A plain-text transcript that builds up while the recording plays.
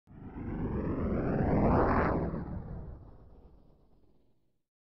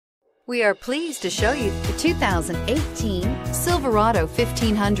We are pleased to show you the 2018 Silverado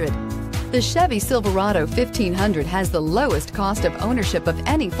 1500. The Chevy Silverado 1500 has the lowest cost of ownership of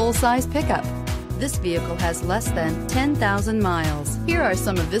any full-size pickup. This vehicle has less than 10,000 miles. Here are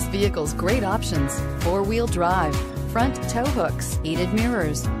some of this vehicle's great options: four-wheel drive, front tow hooks, heated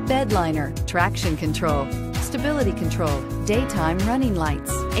mirrors, bed liner, traction control, stability control, daytime running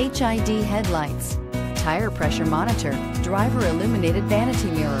lights, HID headlights, tire pressure monitor, driver illuminated vanity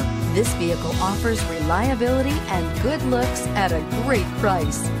mirror. This vehicle offers reliability and good looks at a great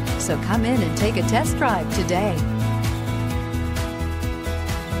price. So come in and take a test drive today.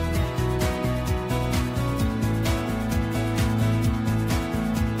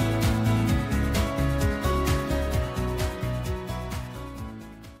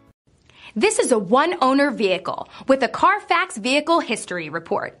 This is a one-owner vehicle with a Carfax Vehicle History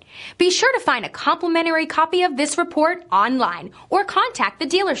Report. Be sure to find a complimentary copy of this report online or contact the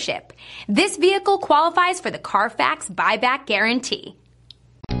dealership. This vehicle qualifies for the Carfax Buyback Guarantee.